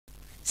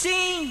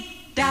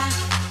Cinta,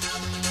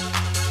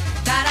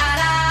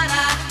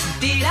 tararara,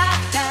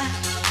 tirata,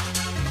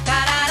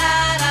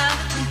 tararara,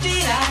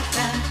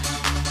 tirata,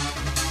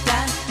 ta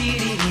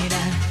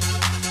tiririra.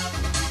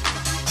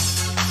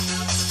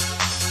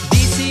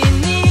 Di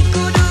sini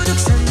ku duduk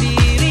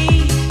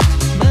sendiri,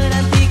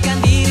 menantikan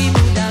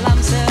dirimu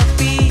dalam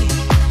sepi.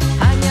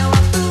 Hanya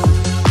waktu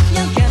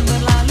yang kian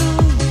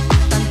berlalu,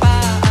 tanpa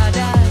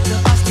ada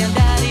kepastian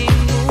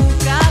darimu.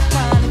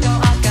 Kapan kau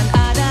akan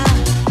ada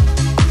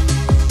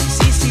di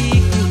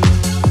sisiku?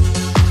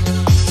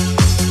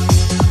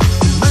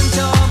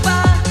 Mencoba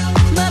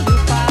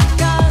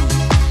melupakan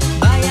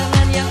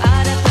bayangan yang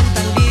ada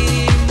tentang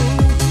dirimu,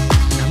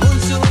 namun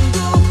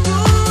sungguh ku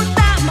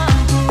tak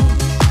mampu.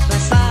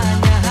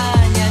 Rasanya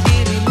hanya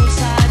dirimu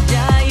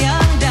saja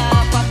yang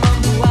dapat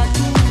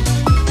membuatku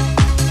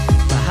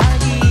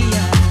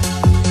bahagia.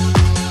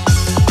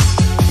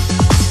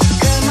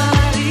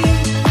 Kemarin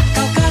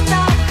kau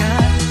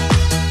katakan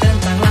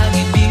tentang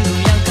langit biru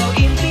yang kau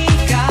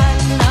impikan,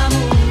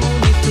 namun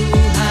itu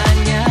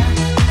hanya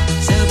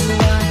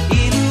sebuah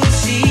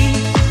ilusi.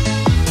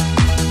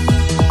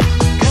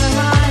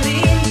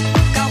 Kemarin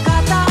kau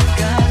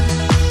katakan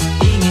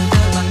ingin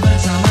terbang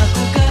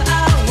bersamaku ke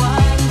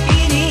awan,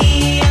 kini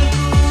yang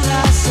ku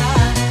rasa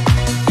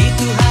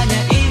itu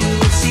hanya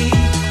ilusi.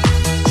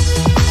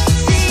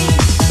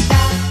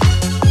 Cinta,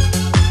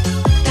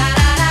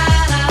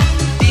 tararara,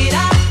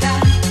 tirata,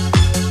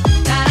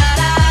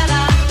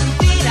 tararara,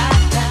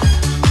 tirata,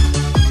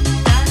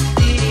 ta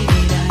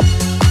tiririra.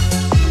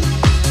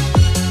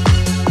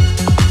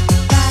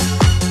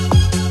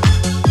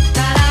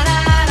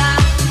 Tararara,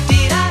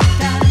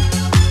 tirata,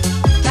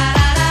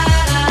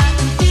 tararara,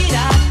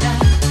 tirata,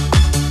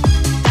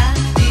 ta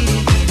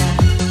tiririra.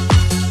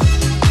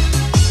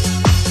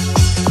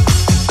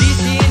 Di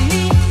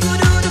sini ku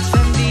duduk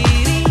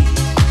sendiri,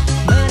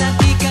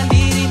 menantikan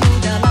dirimu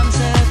dalam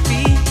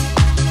sepi.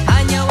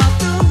 Hanya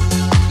waktu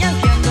yang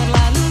kian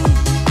berlalu,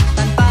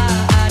 tanpa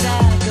ada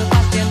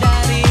kepastian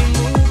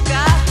darimu.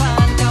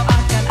 Kapan kau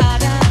akan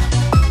ada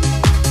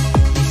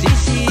di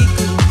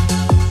sisiku?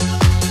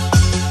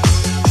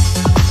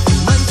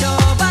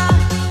 Mencoba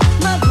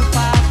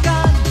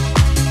melupakan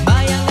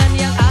bayangan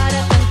yang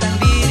ada tentang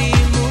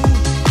dirimu,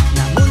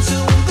 namun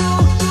sungguh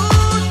ku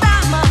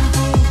tak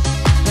mampu.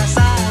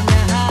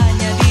 Rasanya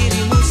hanya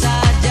dirimu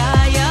saja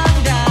yang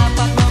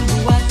dapat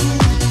membuatku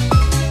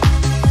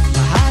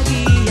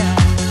bahagia.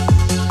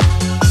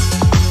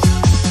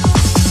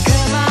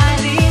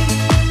 Kemarin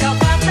kau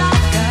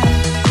katakan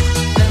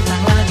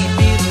tentang langit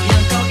biru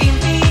yang kau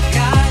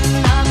impikan,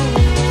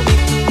 namun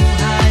itu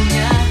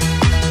hanya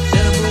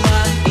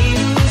sebuah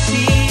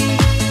ilusi.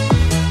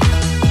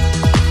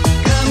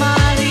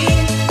 Kemarin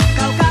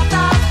kau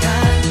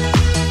katakan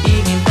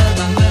ingin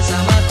terbang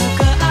bersamaku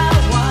ke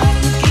awan,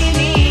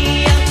 kini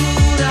yang ku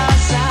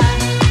rasa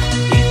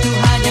itu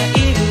hanya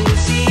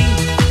ilusi.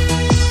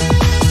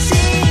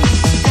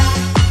 Cinta,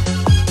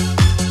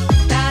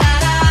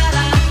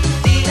 tararara,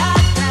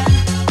 tirata,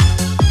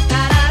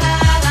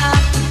 tararara,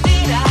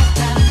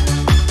 tirata,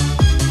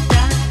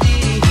 ta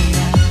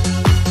tiririra.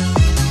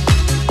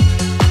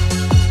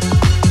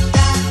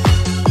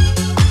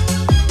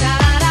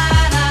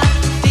 Tararara,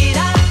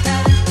 tirata,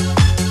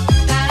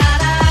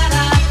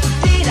 tararara,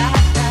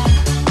 tirata,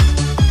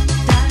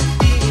 ta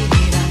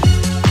tiririra.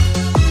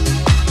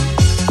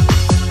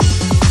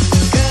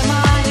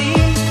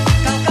 Kemarin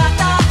kau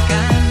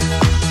katakan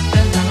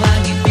tentang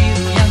langit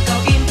biru yang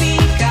kau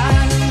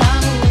impikan,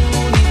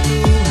 namun itu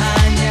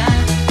hanya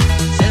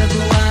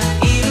sebuah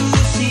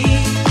ilusi.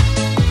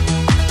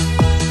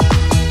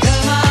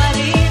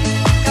 Kemarin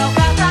kau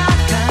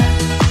katakan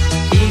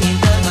ingin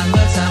terbang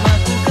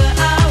bersamaku ke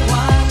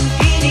awan,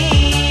 kini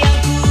yang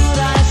ku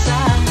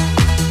rasa,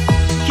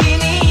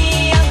 kini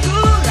yang ku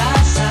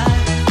rasa,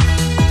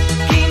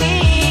 kini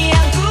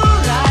yang ku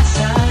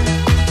rasa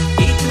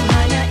itu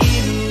hanya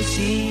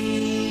ilusi.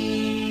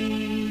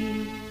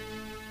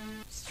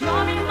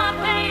 Strumming my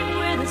pain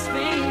with his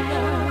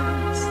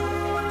fingers,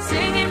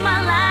 singing my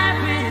life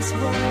with his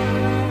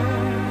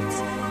words,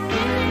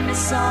 killing me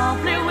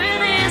softly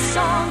with his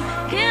song,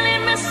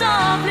 killing me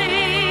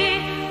softly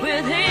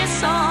with his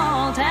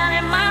song,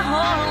 telling my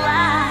whole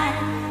life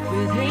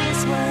with his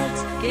words,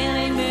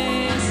 killing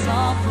me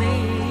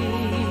softly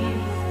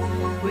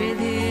with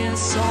his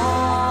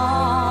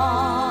song.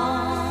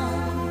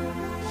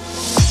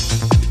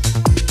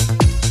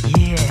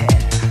 Yeah,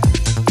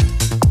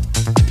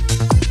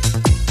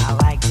 I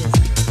like this.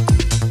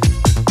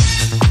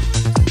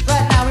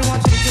 Right now we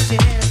want you to get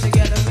your hands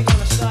together. We're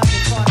gonna start the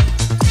party.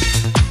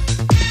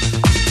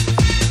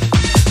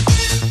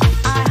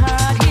 I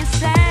heard he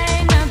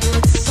sang a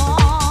good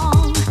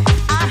song.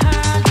 I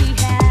heard he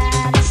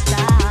had a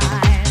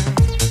style,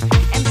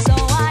 and so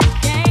I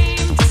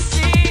came to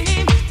see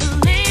him, to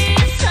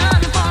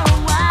listen for a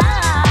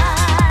while.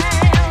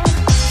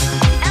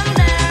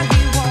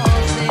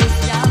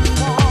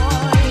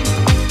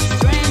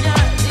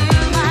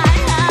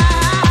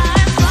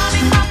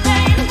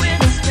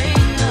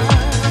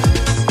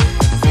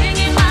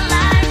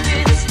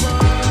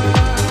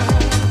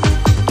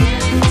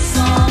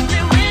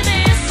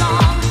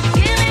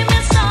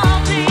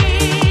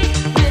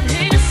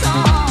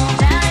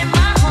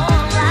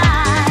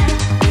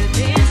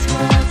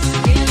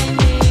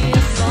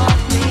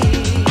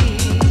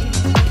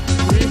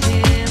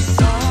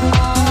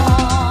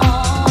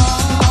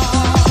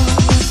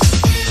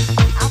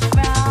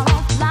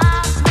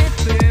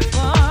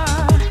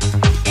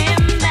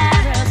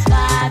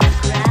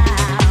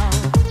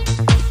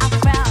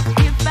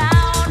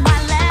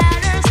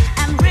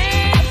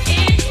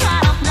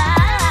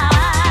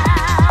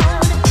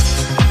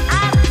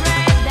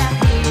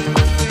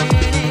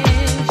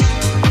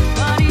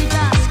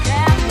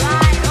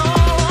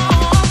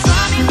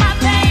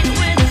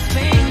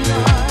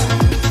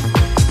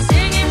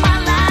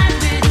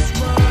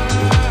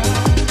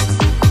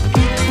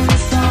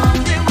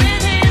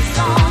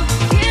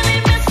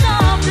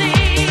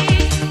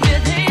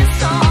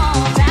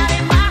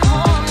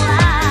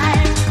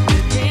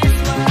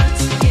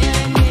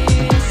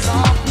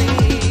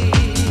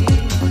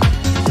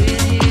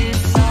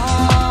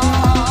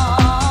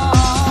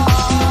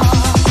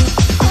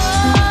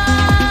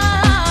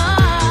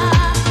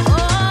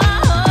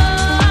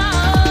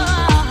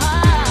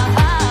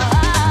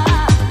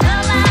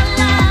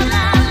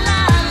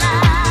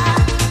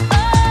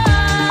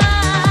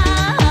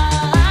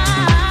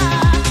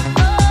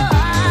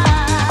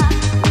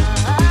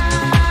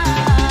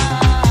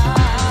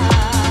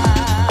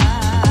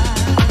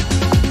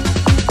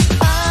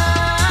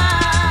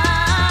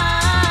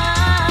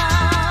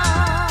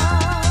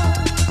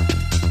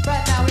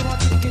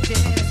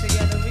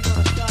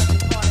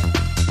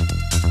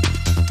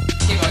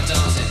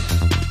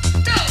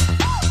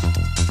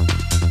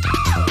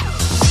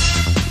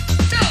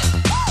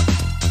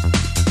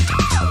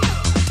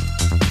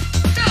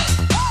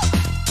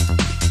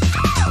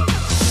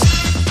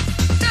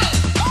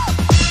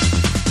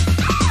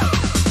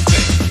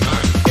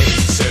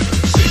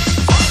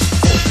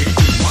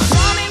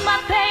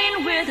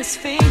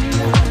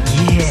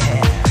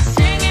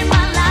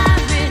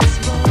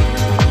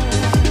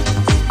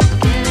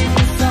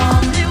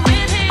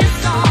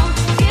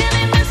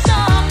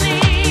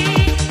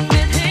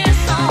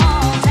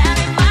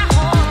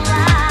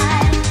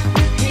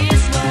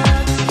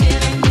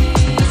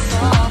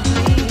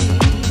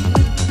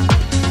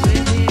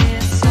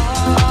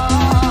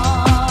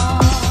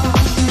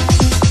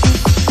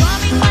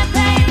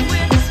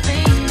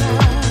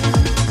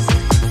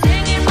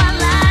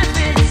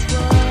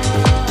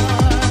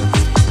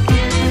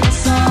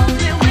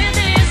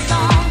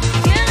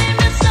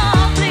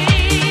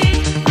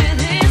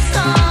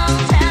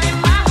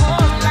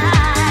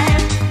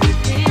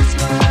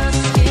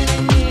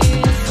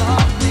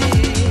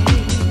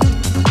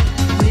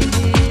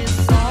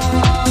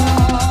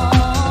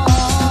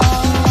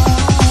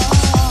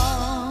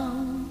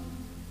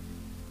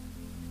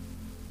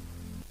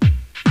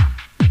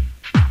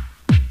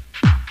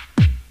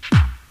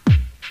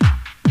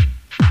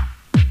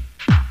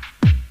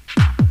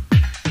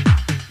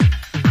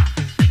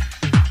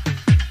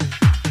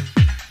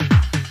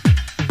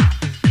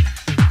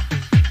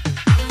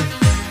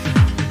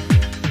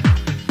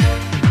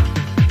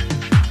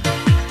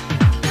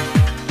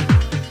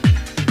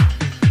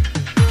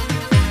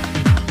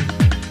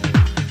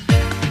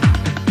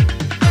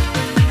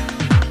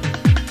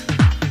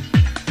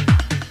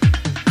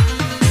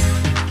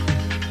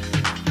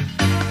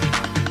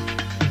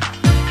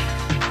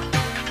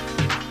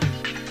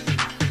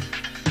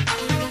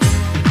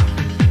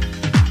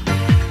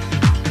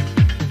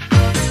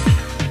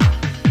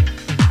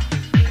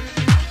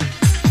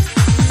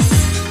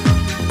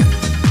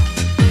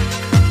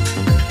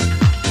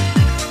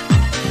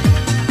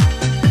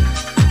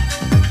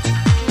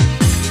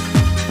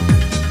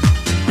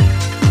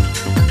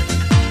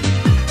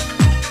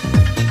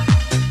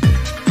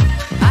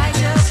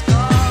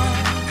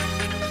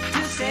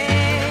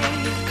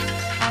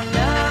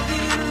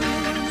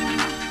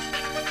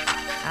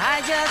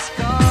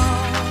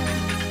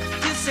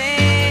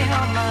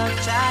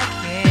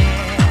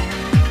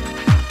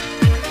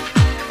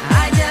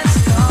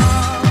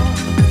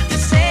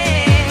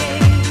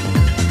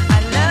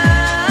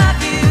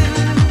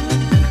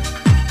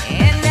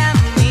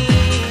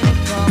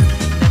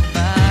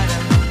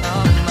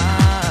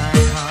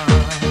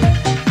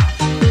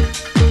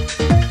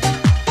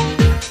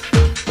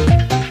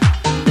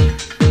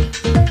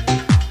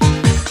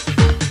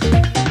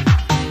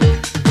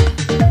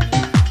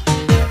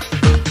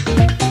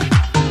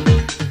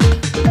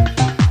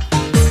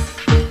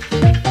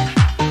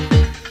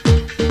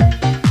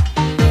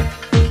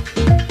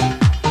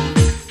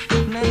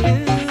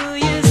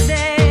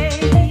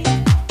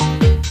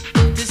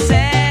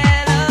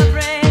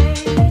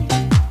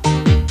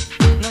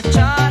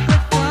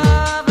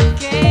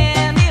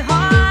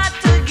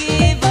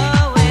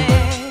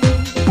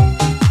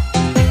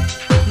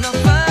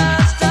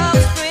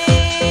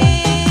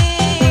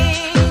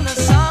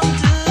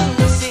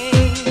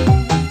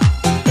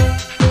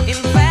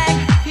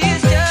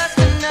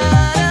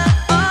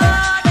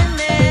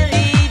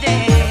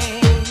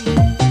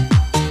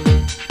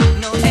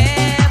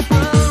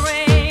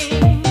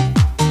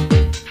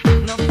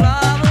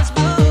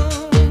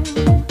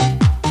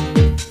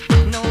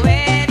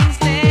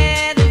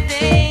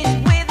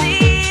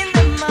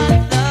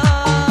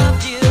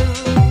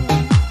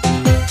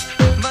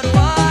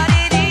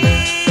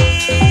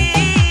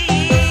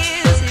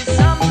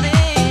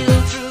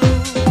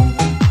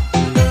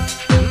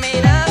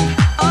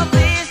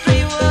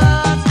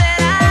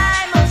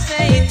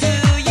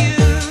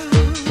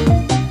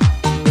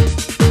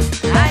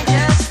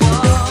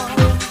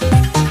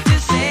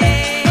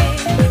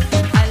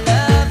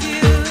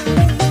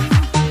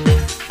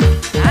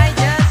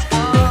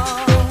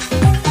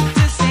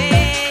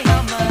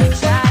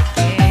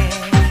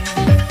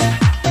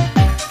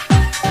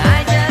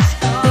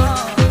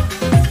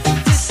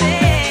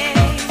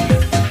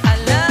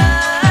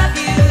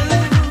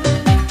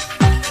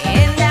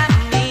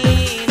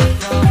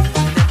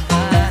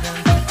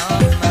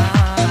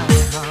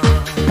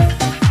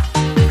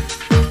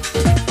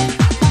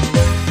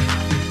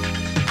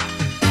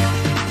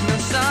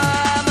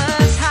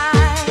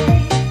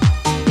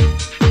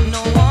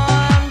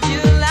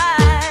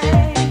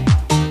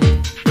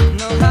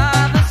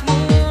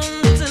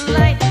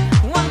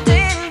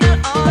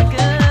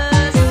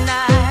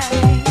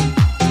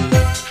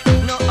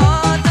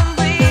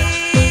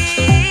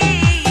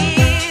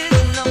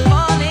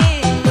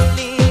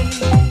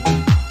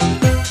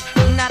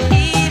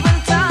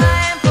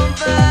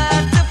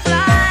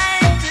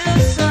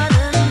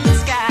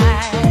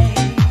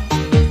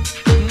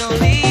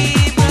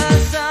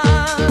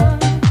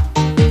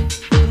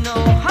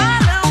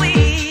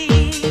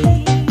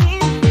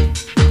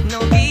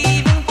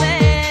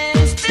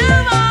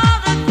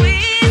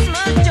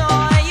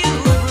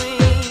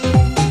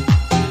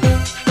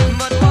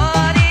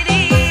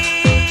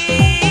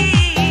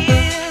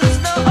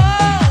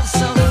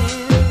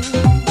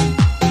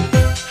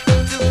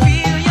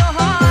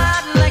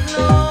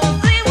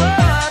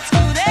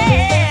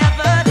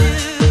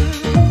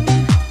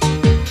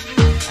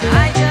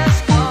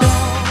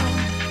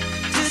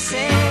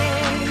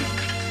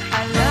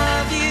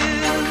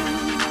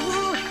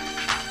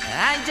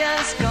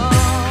 just called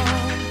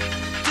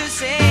to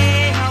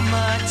say how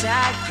much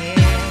I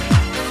care.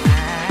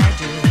 I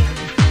do.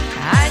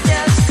 I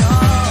just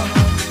called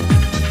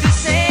to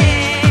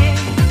say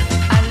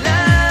I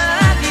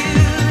love you,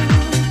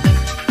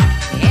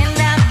 and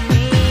I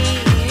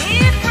mean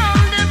it from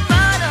the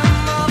bottom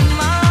of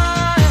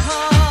my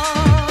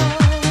heart.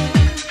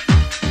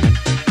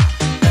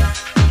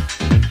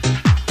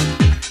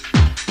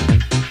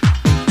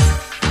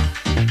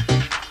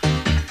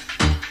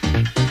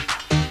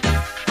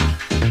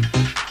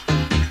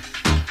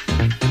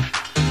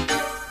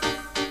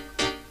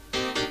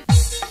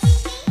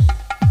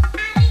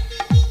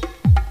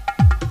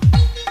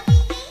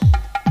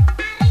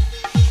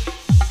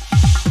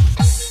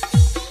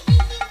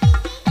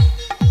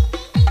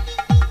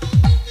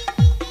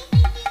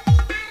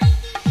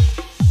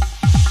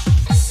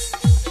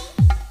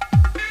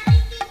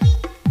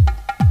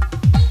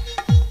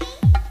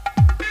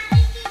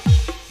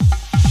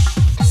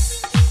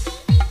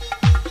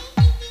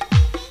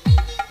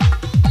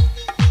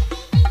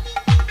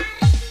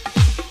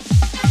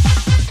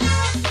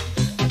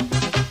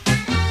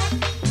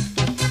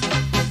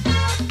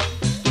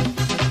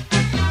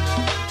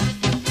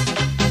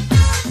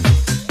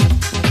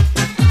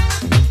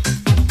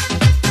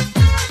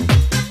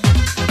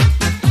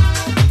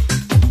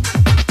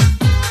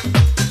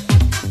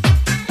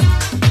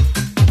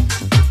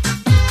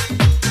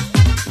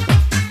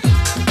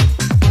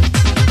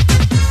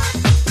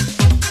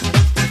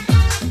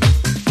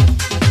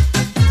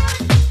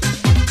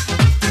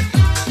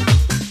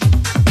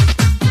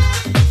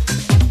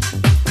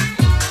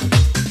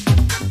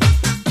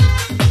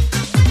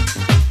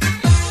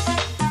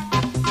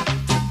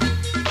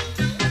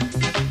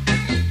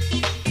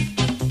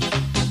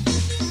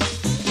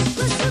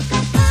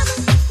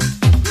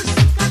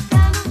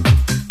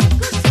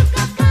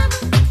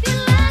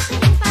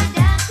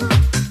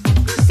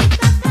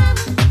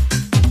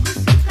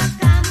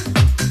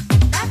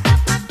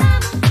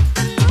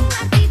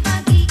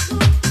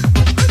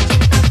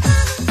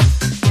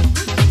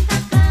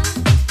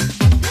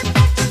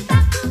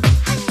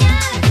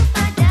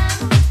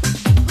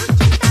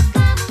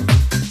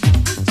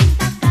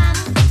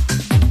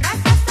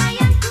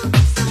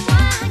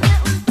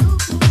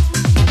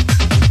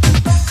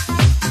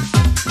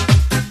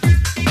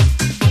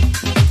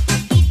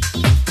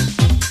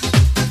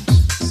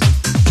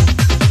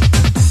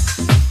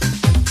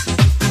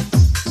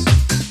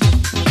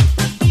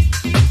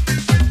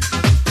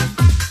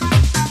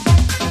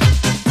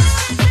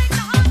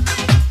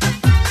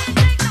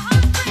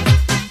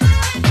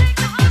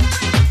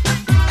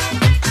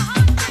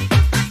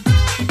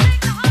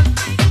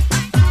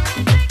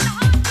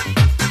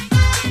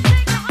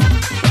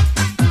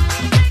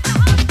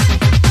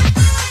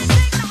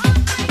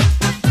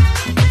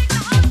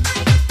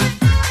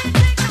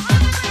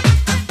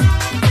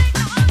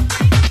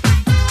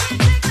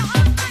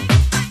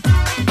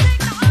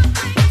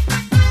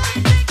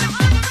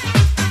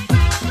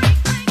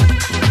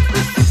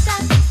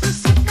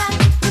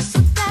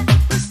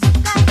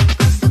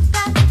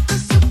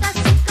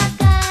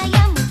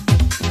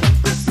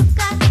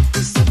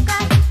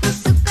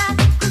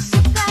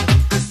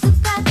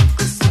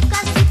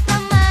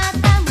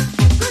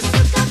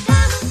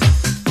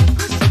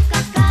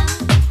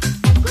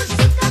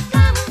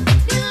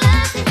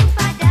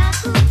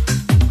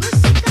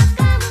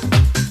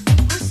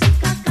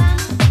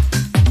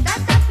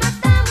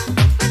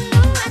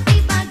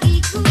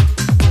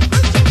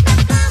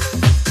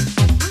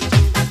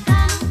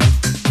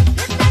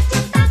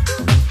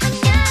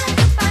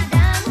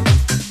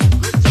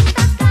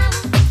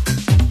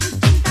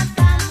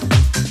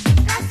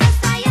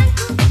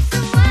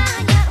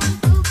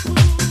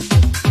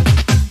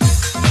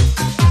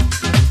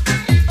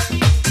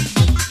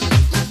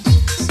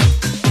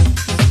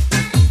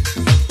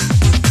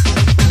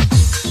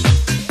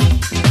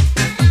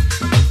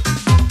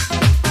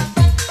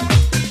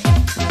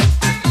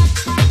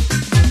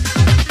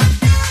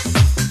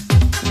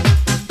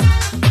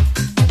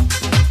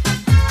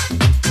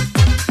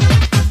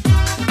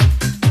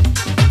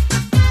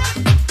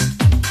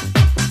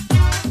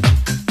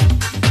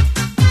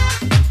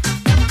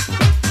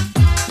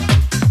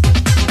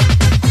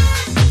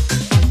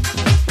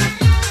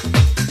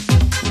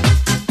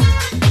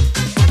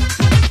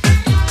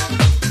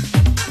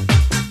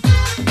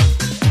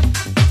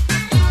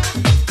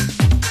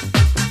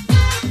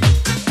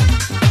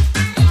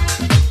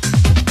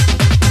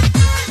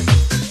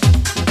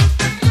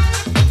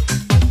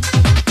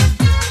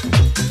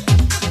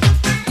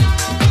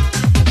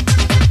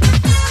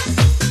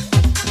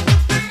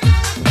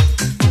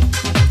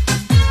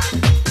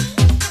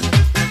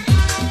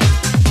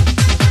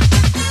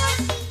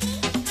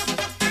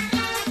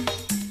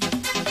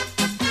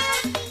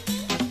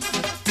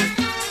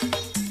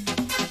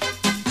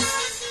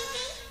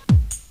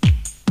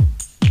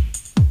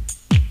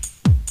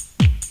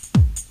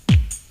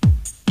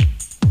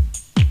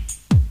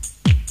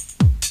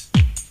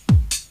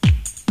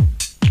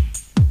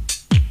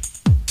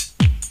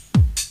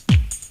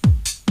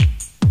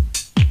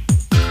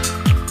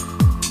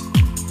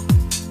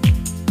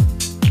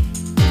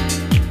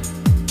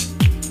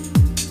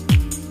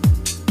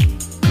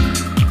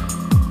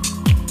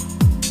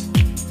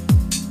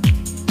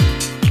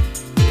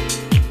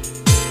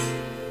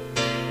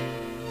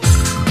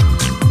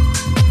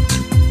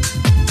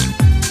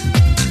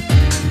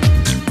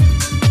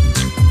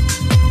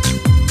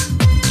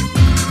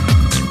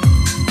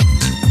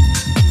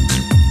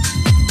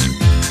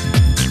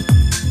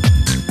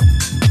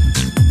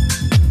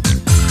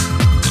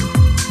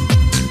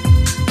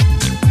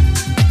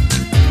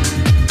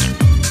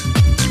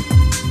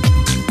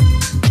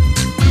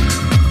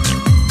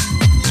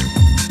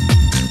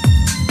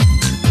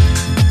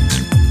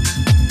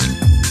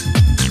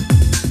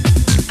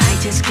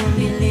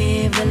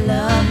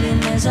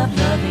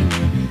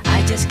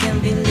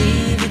 can't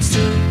believe it's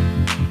true.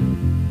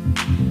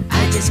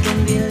 I just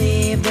can't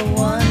believe the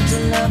one to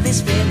love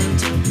is feeling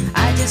too.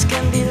 I just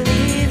can't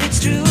believe it's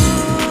true.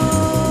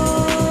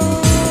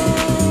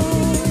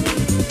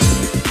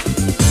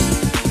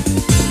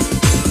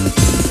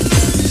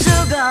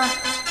 Sugar,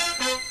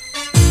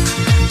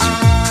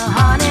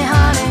 honey,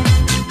 honey,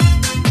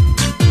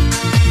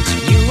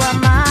 you are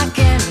my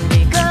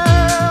candy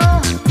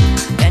girl,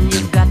 and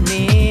you've got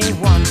me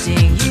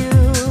wanting you.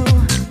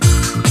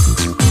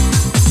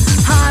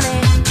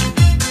 Honey,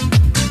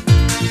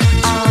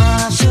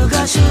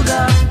 sugar,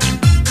 sugar,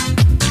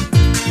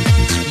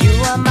 you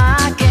are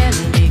my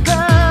candy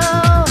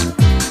girl,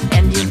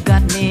 and you've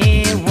got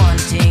me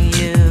wanting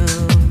you.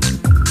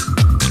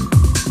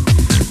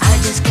 I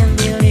just can't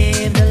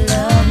believe the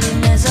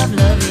loveliness of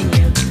loving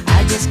you.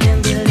 I just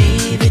can't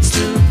believe it's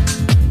true.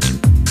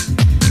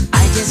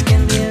 I just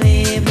can't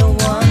believe the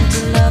one to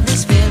love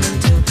is feeling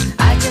too.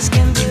 I just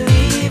can't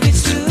believe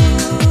it's true.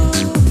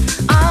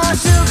 Oh,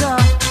 sugar,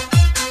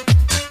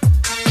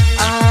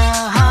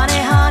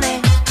 honey, honey,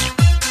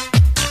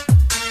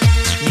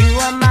 you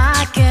are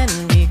my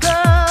candy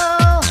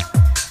girl,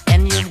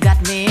 and you've got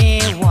me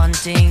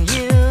wanting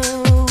you.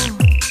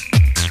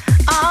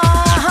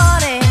 Oh,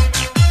 honey,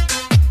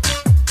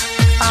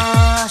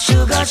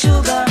 sugar,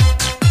 sugar,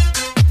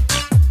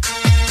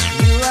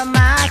 you are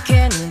my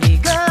candy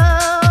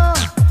girl,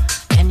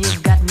 and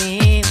you've got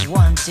me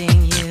wanting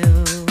you.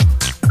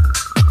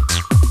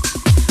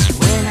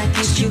 When I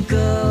kissed you,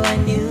 girl, I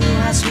knew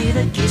how sweet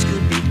a kiss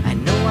could be. I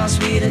know how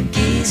sweet a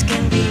kiss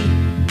can be.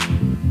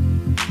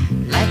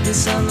 Like the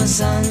summer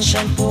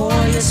sunshine, pour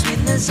your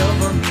sweetness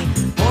over me,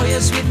 pour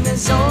your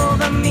sweetness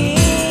over me.